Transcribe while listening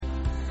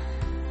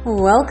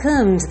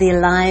Welcome to the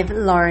Alive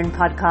Lauren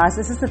podcast.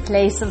 This is the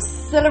place of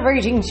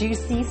celebrating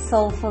juicy,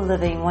 soulful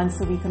living. Once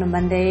a week on a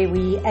Monday,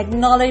 we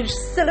acknowledge,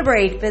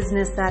 celebrate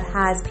business that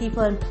has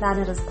people and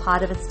planet as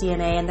part of its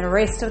DNA. And the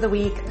rest of the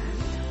week,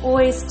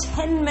 always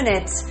 10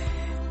 minutes,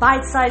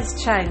 bite-sized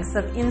chunks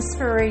of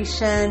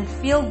inspiration,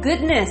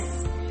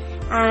 feel-goodness.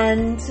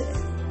 And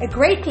a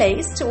great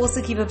place to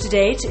also keep up to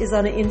date is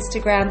on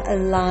Instagram,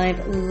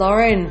 Alive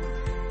Lauren.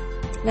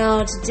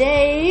 Now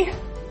today,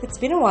 it's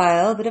been a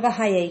while, a bit of a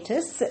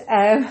hiatus.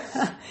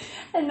 A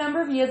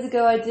number of years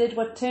ago, I did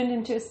what turned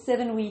into a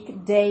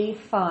 7-week day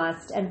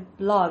fast and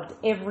blogged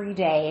every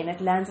day, and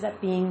it landed up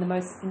being the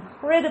most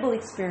incredible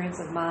experience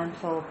of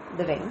mindful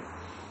living.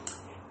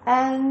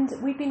 And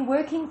we've been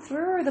working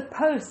through the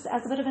posts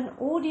as a bit of an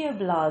audio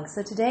blog.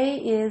 So today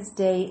is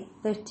day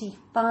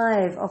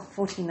 35 of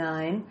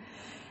 49,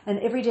 and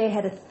every day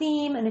had a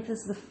theme. And if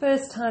this is the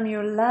first time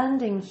you're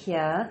landing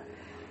here,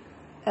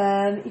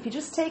 if you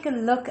just take a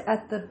look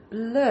at the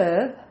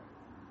blurb,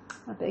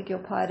 I beg your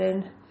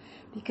pardon,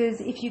 because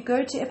if you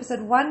go to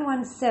episode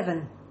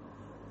 117,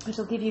 it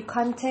will give you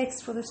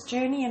context for this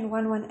journey, and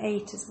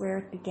 118 is where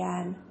it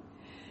began.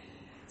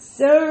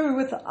 So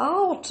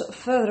without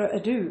further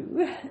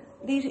ado,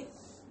 the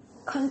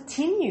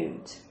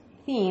continued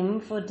theme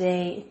for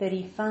day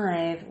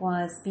 35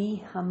 was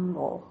be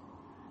humble.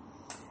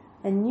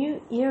 A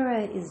new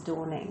era is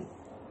dawning.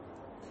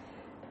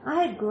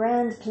 I had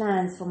grand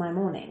plans for my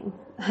morning.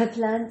 I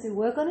planned to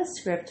work on a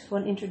script for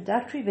an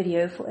introductory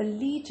video for a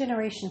lead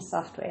generation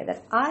software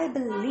that I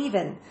believe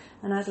in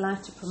and I'd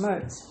like to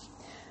promote.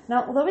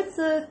 Now, although it's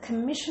a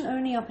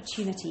commission-only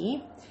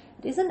opportunity,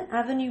 it is an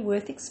avenue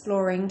worth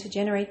exploring to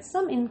generate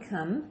some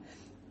income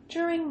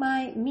during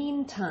my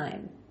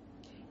meantime,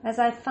 as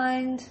I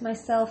find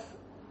myself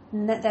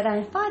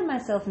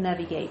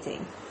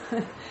navigating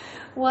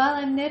while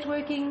I'm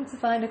networking to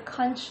find a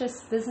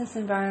conscious business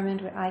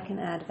environment where I can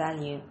add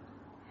value.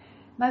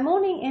 My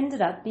morning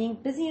ended up being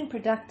busy and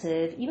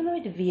productive, even though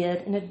it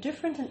veered in a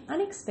different and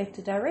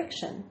unexpected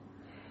direction.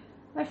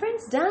 My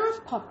friend's dad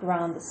popped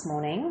around this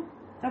morning.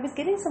 I was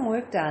getting some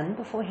work done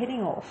before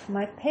heading off.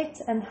 My pet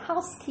and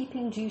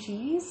housekeeping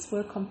duties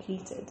were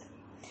completed.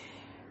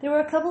 There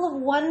were a couple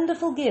of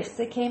wonderful gifts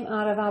that came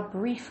out of our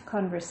brief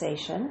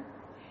conversation.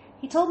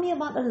 He told me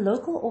about a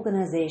local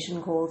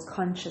organization called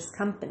Conscious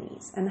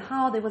Companies and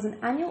how there was an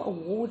annual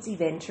awards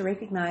event to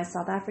recognize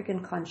South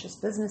African conscious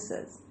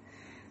businesses.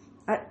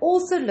 I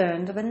also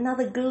learned of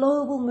another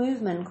global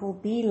movement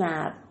called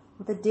B-Lab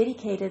with a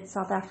dedicated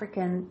South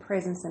African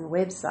presence and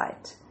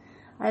website.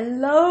 I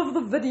love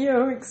the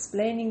video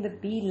explaining the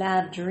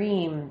B-Lab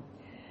dream.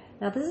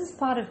 Now this is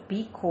part of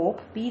B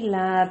Corp.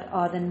 B-Lab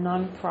are the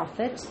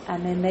non-profit,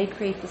 and then they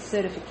create the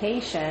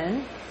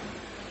certification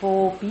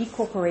for B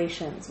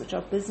corporations, which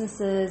are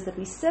businesses that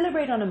we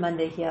celebrate on a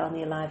Monday here on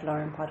the Alive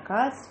Lauren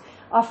podcast,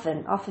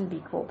 often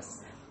B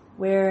Corps,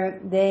 where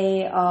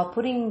they are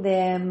putting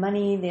their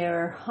money,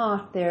 their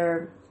heart,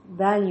 their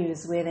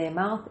values where their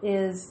mouth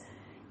is,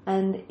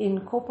 and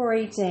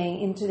incorporating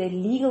into their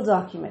legal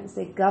documents,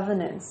 their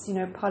governance,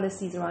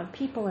 policies around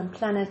people and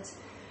planet.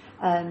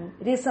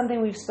 It is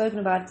something we've spoken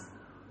about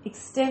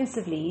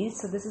extensively,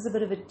 so this is a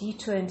bit of a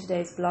detour in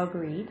today's blog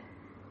read.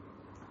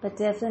 But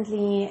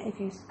definitely, if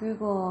you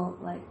Google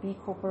B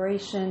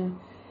Corporation,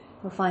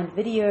 you'll find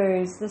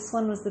videos. This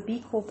one was the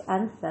B Corp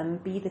anthem,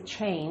 Be the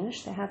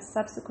Change. They have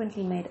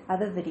subsequently made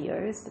other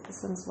videos, but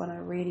this one's one I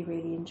really,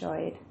 really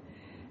enjoyed.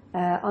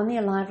 On the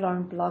Alive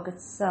Lauren blog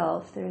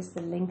itself, there is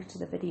the link to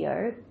the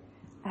video.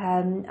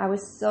 I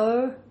was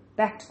so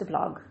back to the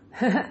blog.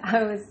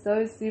 I was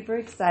so super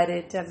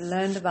excited to have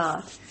learned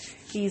about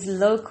these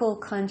local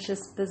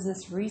conscious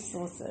business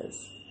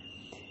resources.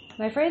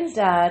 My friend's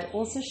dad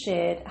also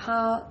shared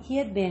how he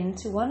had been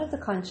to one of the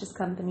Conscious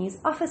Company's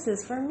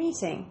offices for a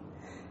meeting.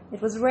 It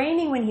was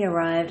raining when he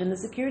arrived, and the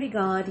security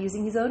guard,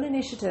 using his own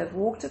initiative,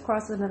 walked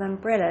across with an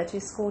umbrella to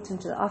escort him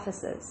to the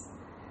offices.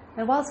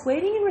 And whilst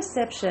waiting in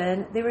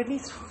reception, there were at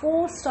least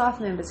 4 staff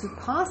members who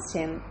passed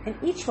him, and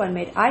each one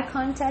made eye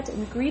contact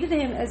and greeted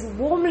him as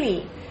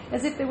warmly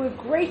as if they were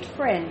great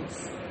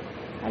friends.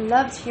 I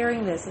loved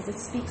hearing this, as it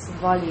speaks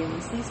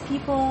volumes. These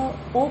people,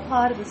 all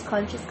part of this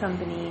Conscious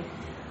Company,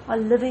 are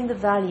living the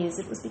values.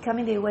 It was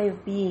becoming their way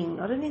of being,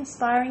 not an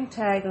inspiring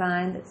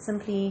tagline that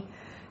simply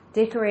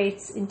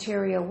decorates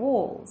interior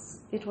walls.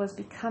 It was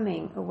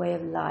becoming a way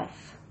of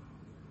life.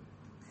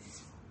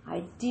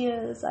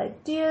 Ideas.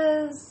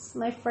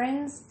 My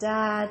friend's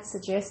dad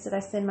suggested I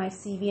send my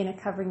CV in a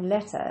covering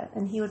letter,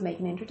 and he would make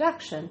an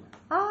introduction.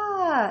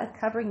 A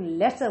covering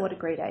letter, what a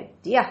great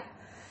idea.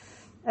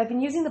 I've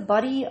been using the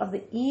body of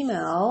the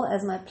email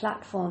as my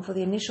platform for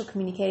the initial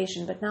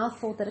communication, but now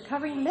thought that a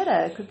covering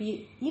letter could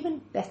be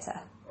even better,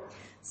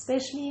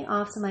 especially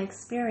after my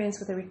experience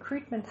with a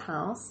recruitment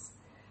house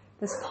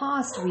this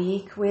past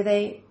week, where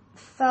they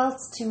felt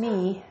to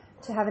me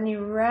to have an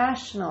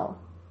irrational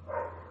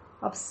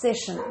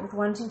obsession with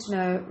wanting to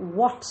know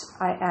what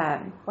I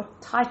am,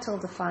 what title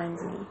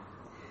defines me.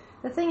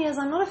 The thing is,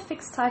 I'm not a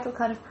fixed title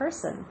kind of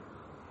person.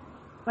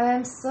 I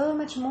am so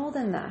much more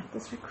than that.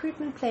 This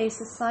recruitment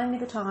place assigned me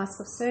the task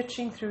of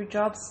searching through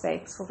job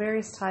specs for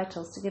various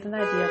titles to get an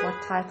idea of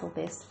what title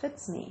best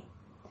fits me.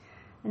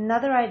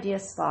 Another idea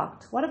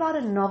sparked. What about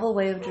a novel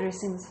way of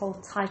addressing this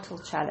whole title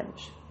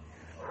challenge?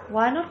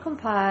 Why not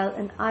compile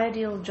an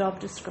ideal job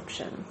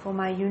description for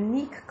my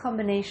unique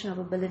combination of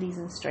abilities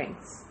and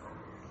strengths?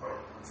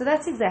 So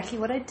that's exactly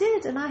what I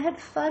did, and I had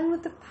fun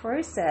with the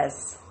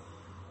process.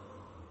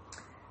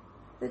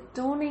 The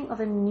dawning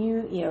of a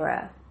new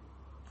era.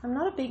 I'm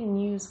not a big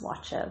news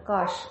watcher.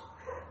 Gosh,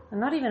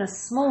 I'm not even a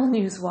small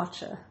news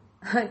watcher.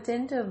 I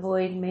tend to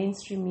avoid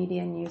mainstream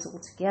media news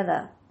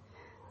altogether.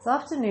 This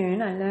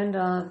afternoon, I learned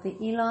of the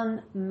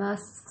Elon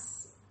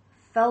Musk's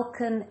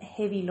Falcon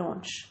Heavy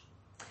launch,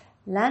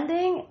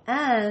 landing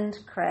and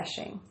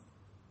crashing.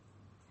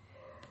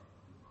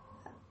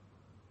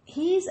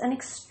 He's an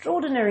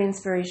extraordinary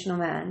inspirational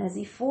man as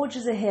he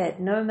forges ahead,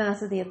 no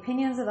matter the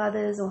opinions of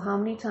others or how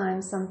many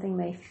times something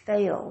may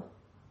fail.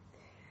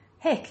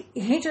 Heck,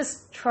 he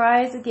just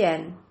tries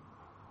again.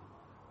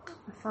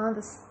 I found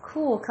this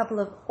cool couple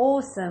of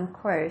awesome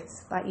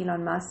quotes by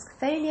Elon Musk.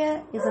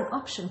 Failure is an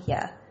option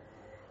here.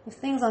 If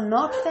things are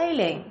not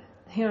failing,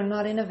 you're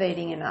not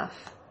innovating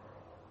enough.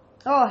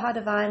 Oh, how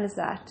divine is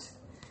that?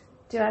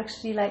 To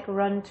actually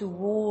run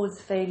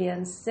towards failure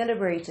and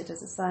celebrate it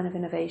as a sign of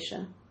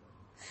innovation.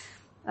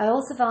 I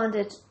also found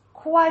it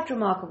quite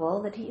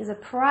remarkable that he is a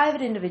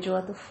private individual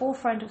at the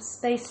forefront of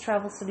space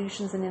travel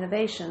solutions and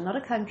innovation, not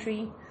a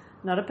country,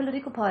 not a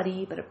political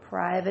party, but a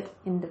private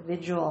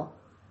individual.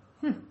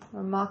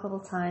 Remarkable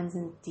times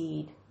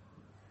indeed.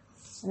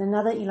 And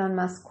another Elon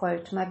Musk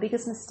quote, my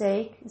biggest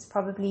mistake is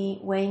probably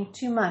weighing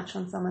too much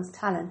on someone's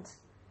talent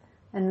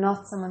and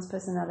not someone's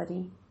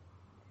personality.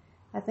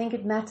 I think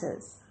it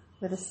matters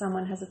whether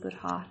someone has a good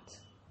heart.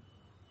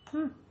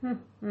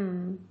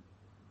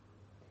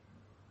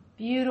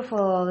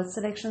 Beautiful. The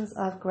selections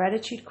of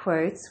gratitude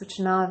quotes, which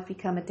now have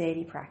become a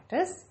daily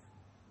practice,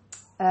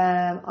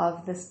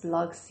 of this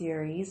blog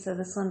series. So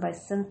this one by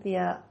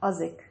Cynthia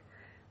Ozick.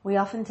 We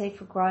often take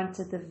for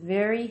granted the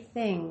very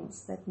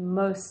things that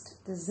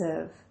most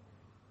deserve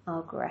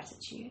our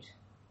gratitude.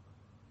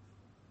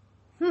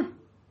 It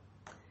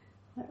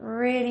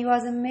really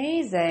was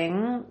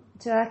amazing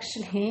to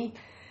actually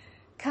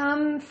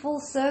come full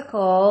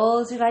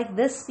circle to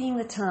this being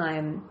the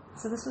time.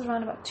 So this was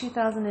around about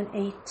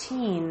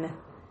 2018,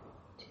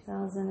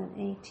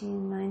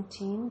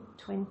 19,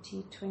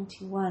 20,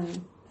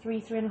 21.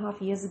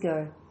 3.5 years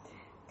ago,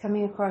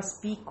 coming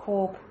across B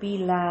Corp, B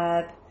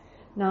Lab,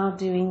 now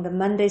doing the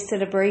Monday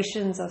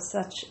celebrations of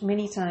such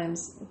many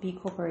times B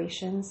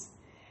corporations.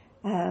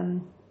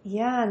 And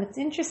it's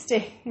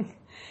interesting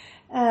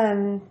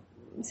to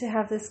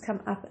have this come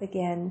up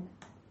again.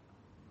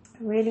 I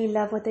really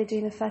love what they're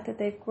doing, the fact that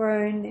they've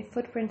grown, their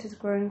footprint has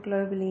grown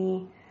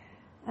globally.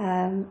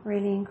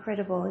 Really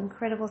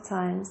incredible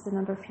times, the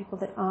number of people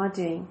that are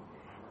doing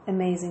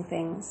amazing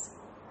things.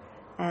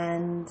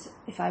 And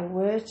if I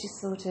were to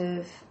sort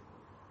of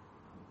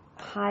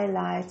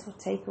highlight or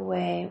take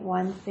away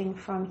one thing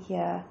from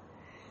here,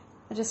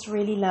 I just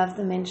really love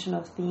the mention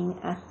of being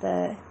at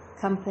the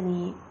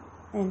company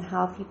and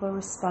how people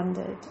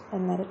responded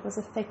and that it was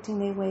affecting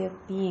their way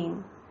of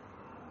being.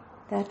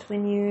 That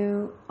when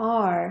you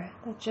are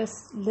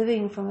just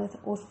living from an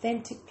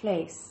authentic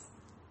place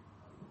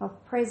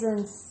of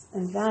presence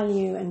and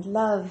value and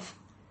love,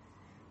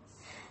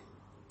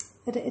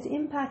 it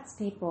impacts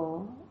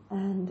people.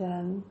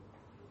 And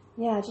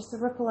just a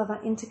ripple of our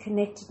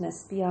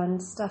interconnectedness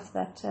beyond stuff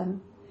that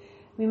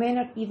we may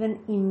not even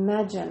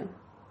imagine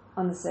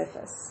on the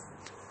surface.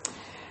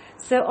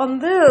 So on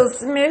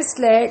this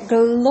mostly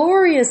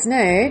glorious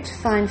note,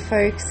 fine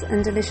folks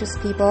and delicious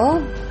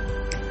people,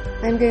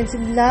 I'm going to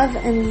love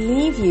and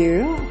leave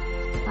you,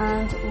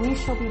 and we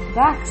shall be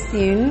back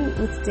soon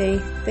with day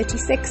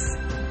 36.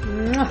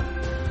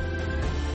 Mwah.